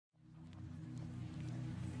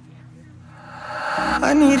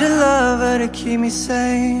I need a lover to keep me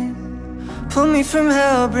sane. Pull me from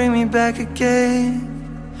hell, bring me back again.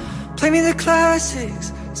 Play me the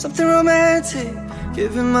classics, something romantic.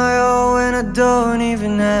 Giving my all when I don't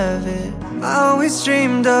even have it. I always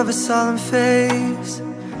dreamed of a solemn face,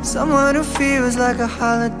 someone who feels like a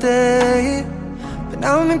holiday. But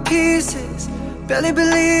now I'm in pieces, barely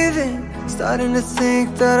believing, starting to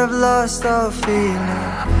think that I've lost all feeling.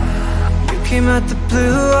 You came out the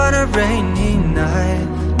blue on a rainy night,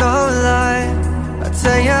 no lie. I'll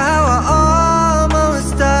tell you how I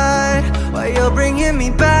almost died, while you're bringing me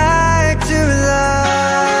back to life.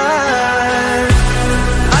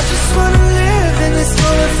 I just wanna live in this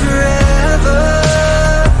moment forever,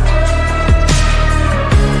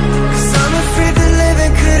 'cause I'm afraid that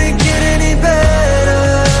living couldn't get any better.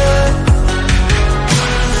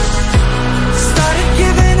 Started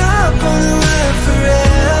giving up on the word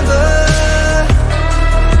forever,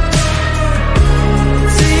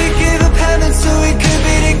 till you gave up heaven so we could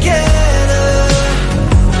be together.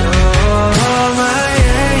 Oh, my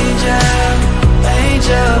angel,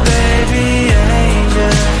 angel, baby,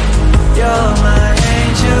 angel. You're my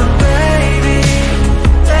angel, baby,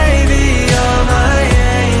 baby. You're my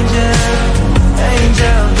angel,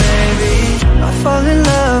 angel, baby. I fall in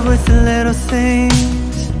love with the little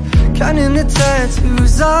things, counting the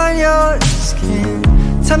tattoos on your skin.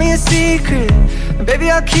 Tell me a secret, and baby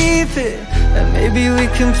I'll keep it, and maybe we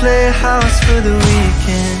can play house for the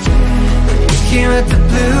weekend. You came at the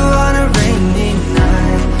blue on a rainy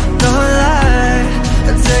night, no lie.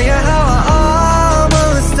 I'll tell you how I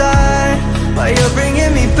almost died, while you're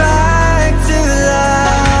bringing me back to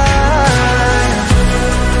life.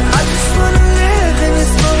 I just wanna live in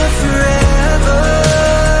this moment forever,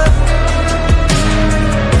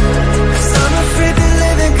 'cause I'm afraid that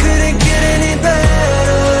living couldn't get any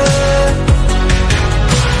better.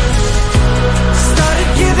 Started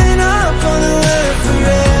giving up on the word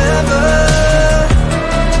forever,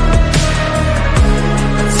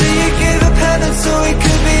 until you gave up heaven so we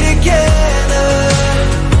could be together.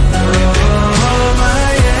 Oh, my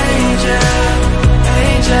angel,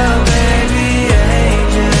 angel, baby,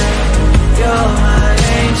 angel. You're my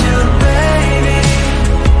angel, baby,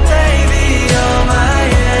 baby. You're my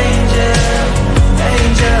angel,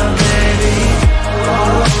 angel, baby.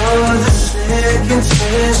 Oh, the second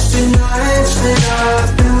twisted nights that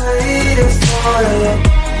I've been waiting for you.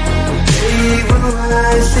 They will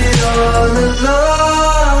rise it all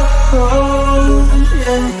alone,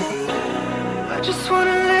 yeah. I just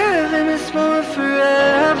wanna live in this moment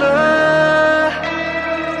forever,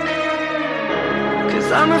 'cause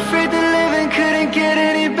I'm afraid that living couldn't get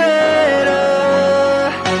any better.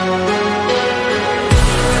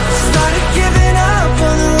 Started giving up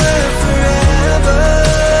on the word forever,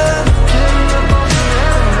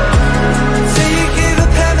 till you gave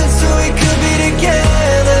up heaven so we could be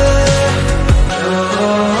together.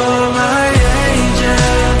 Oh, my angel,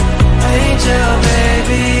 angel,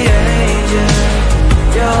 baby, angel.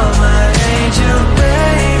 You're my angel,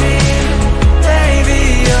 baby, baby.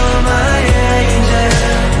 You're my angel,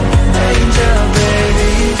 angel,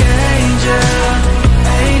 baby, angel,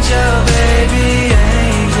 angel, baby,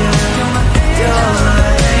 angel. You're my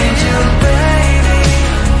angel, baby,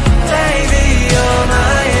 baby. You're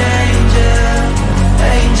my angel,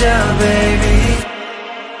 angel, baby.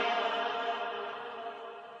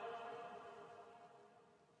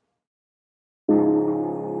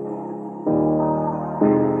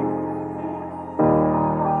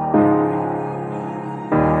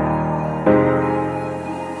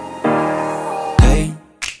 Hey,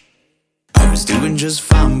 I was doing just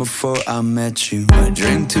fine before I met you. I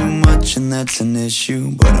drink too much and that's an issue,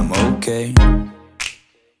 but I'm okay.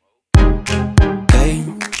 Hey,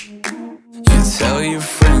 you tell your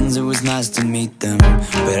friends it was nice to meet them,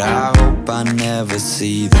 but I hope I never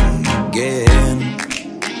see them again.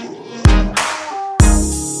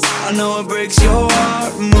 I know it breaks your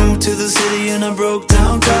heart. Moved to the city in a broke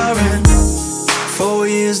down car, and 4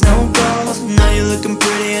 years no calls. Now you're looking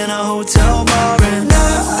pretty in a hotel bar, and I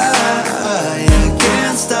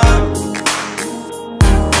can't stop.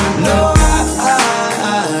 No,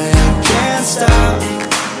 I can't stop.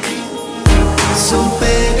 So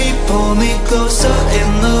baby, pull me closer in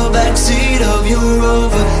the backseat of your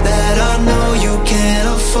Rover that I know you can't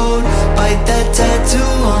afford. Bite that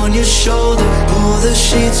tattoo on your shoulder. Pull the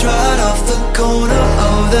sheets right off the corner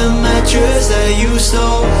of the mattress that you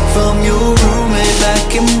stole from your roommate back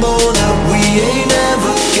in Boulder. We ain't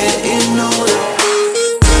never getting older.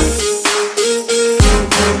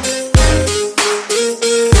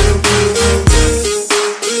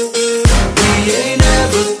 We ain't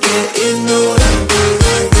never getting older.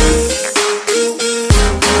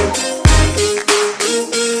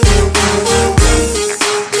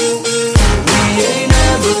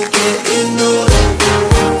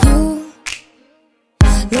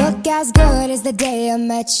 look as good as the day I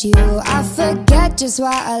met you. I forget just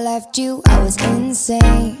why I left you. I was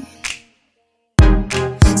insane.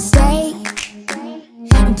 Stay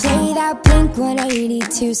and play that Blink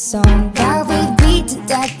 182 song that we beat to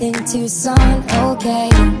death in Tucson. Okay,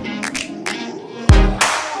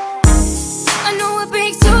 I know it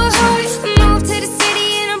breaks your heart. Moved to the city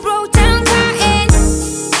and I broke down crying.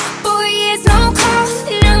 4 years, no call.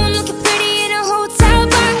 Now I'm looking pretty in a hotel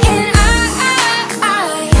bar. And I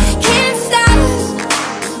can't stop.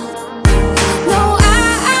 No, I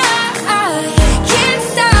can't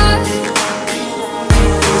stop.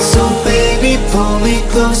 So baby, pull me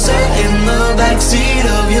closer in the backseat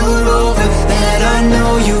of your Rover that I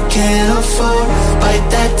know you can't afford. Bite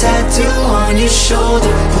that tattoo on your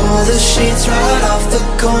shoulder. Pull the sheets right off the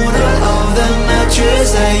corner of the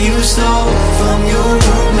mattress that you stole from your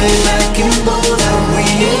roommate back in Boulder. We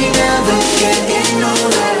ain't never getting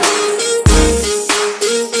older.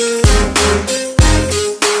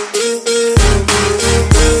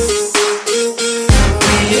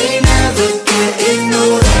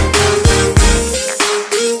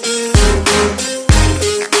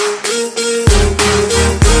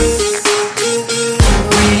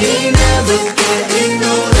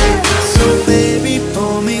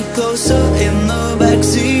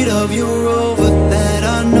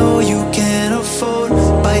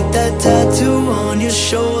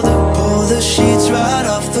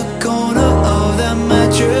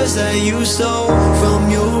 That you stole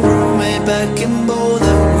from your roommate back in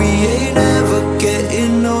Boulder. We ain't never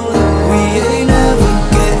getting older. We ain't never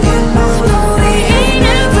getting older. We ain't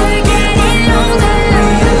never getting older.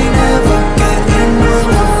 We ain't never getting older.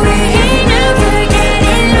 We ain't never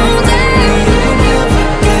getting older. We ain't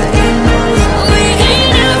never getting older. We ain't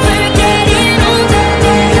never getting older. We ain't never getting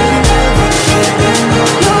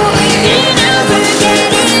older.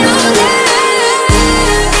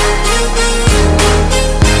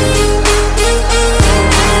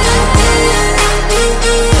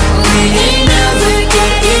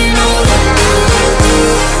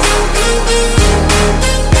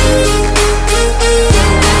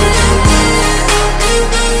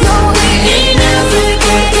 We ain't never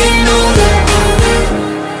getting older.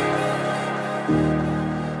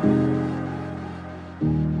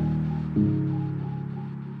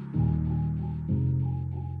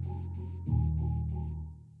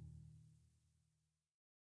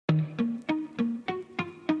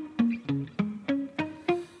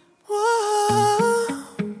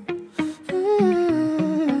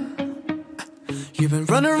 You've been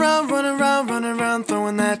running around,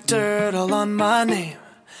 throwing that dirt all on my name.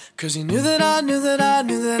 'Cause you knew that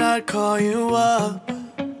I'd call you up.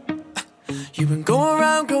 You've been going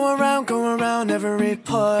around every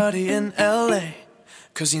party in LA.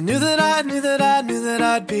 'Cause you knew that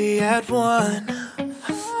I'd be at one.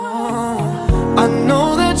 Oh, I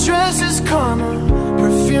know that dress is karma,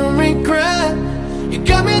 perfume regret. You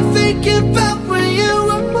got me thinking about when you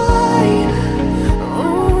were mine.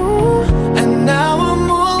 Now I'm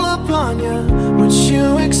all up on you, what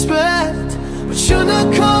you expect? But you're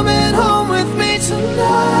not coming home with me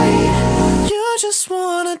tonight. You just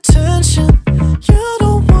want attention, you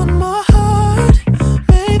don't want my heart.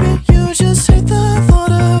 Maybe you just hate the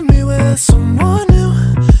thought of me with someone new.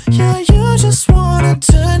 Yeah, you just want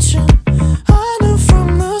attention, I knew from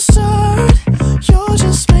the start. You're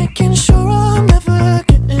just making sure I'm never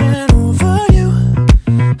getting over you.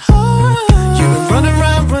 You've been running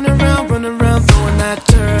around, throwing that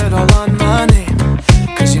dirt all on my name.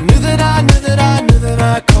 'Cause you knew that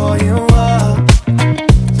I'd call you up.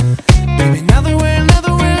 Baby, now that we're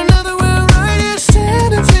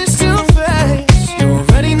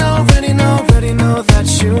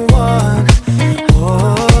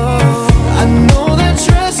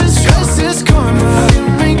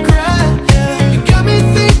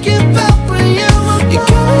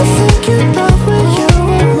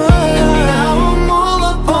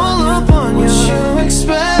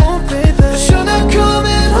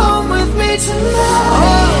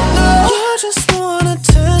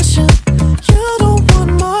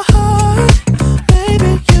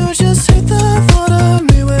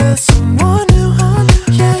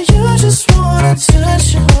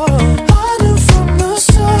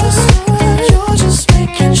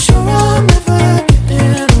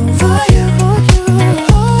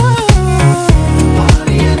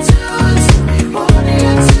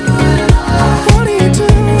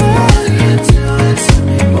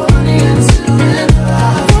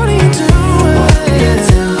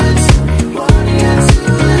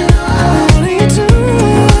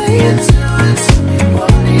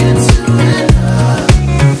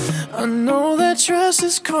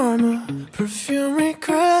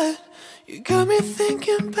You got me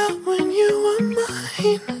thinking about when you were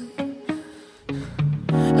mine.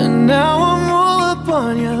 And now I'm all up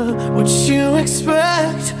on you. What you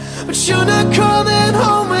expect? But you're not coming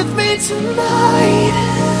home with me tonight.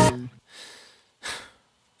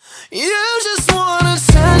 You just want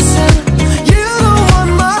attention. You don't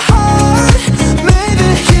want my heart. Maybe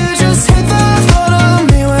you just hate the thought of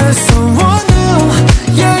me with someone new.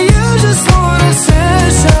 Yeah, you just want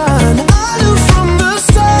attention. I knew from the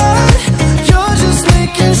start. You're just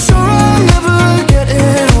making sure I'm never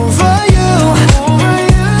getting over you. Over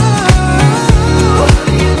you. What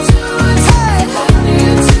are you doing? Hey. What are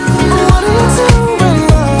you doing? What are you doing?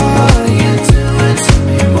 What are you doing to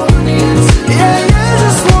me? What are you doing? Yeah, you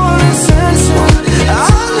just want attention. I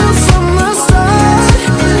knew from the start.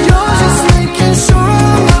 You're just making sure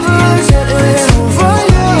I'm never getting over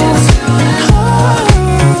you. Oh.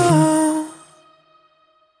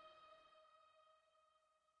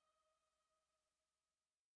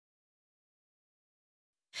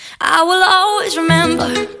 I will always remember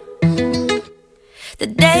the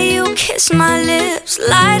day you kissed my lips,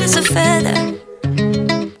 light as a feather.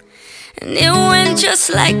 And it went just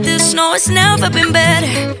like this. No, it's never been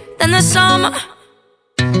better than the summer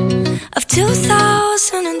of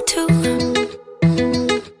 2002.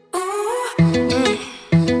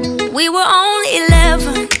 We were only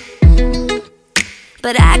 11,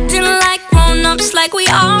 but acting like grown-ups, like we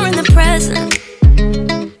are in the present.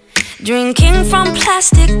 Drinking from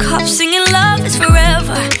plastic cups, singing love is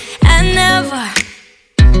forever and never.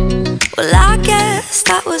 Well, I guess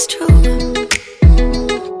that was true.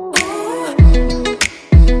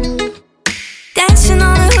 Dancing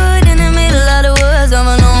on the hood in the middle of the woods of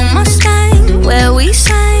an old Mustang, where we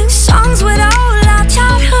sang songs with all our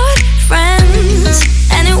childhood friends.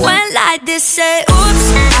 And it went like this, say, oops,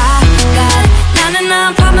 I got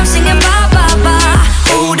 99 problems singing bye, bye, bye.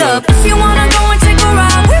 Hold up, if you wanna go and take a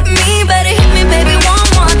ride with me, better hit me, baby, one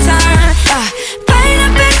more time. Paint a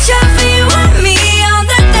picture for you and me on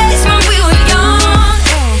the days when we were young,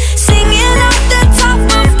 singing off the top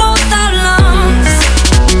of both our lungs.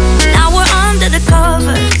 Now we're under the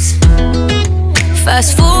covers.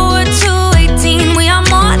 Fast forward to 18, we are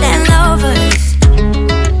more than lovers.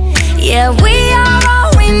 Yeah, we are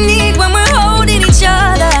all we need when we're holding each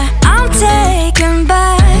other. I'm taken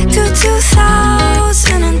back to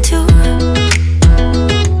 2002.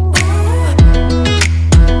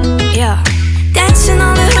 Yeah, dancing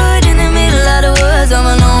on the hood in the middle of the woods of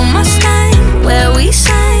an old Mustang, where we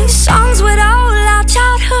sang songs with all our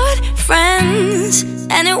childhood friends.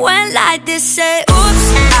 And it went like this, say,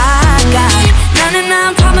 oops, I got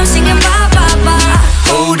 99 problems singing bye, bye, bye.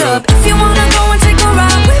 Hold up, if you wanna go and take a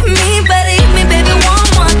ride with me, better hit me, baby, one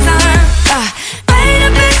more time. Paint a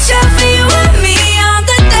picture for you and me on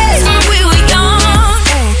the days when we were young,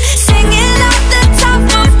 singing off the top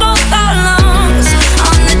of both our lungs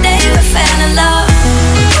on the day we fell in love.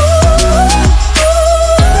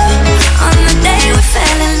 On the day we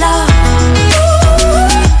fell in love.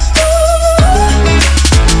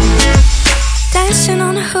 Dancing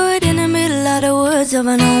on the hood in the middle of the woods of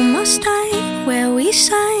an old Mustang, where we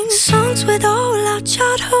sang songs with all our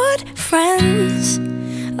childhood friends.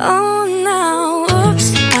 Oh, now,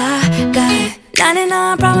 oops, I got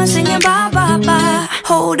 99 problems singing bye, bye, bye.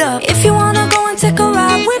 Hold up, if you wanna go and take a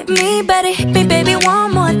ride with me, better hit me, baby,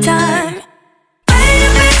 one more time.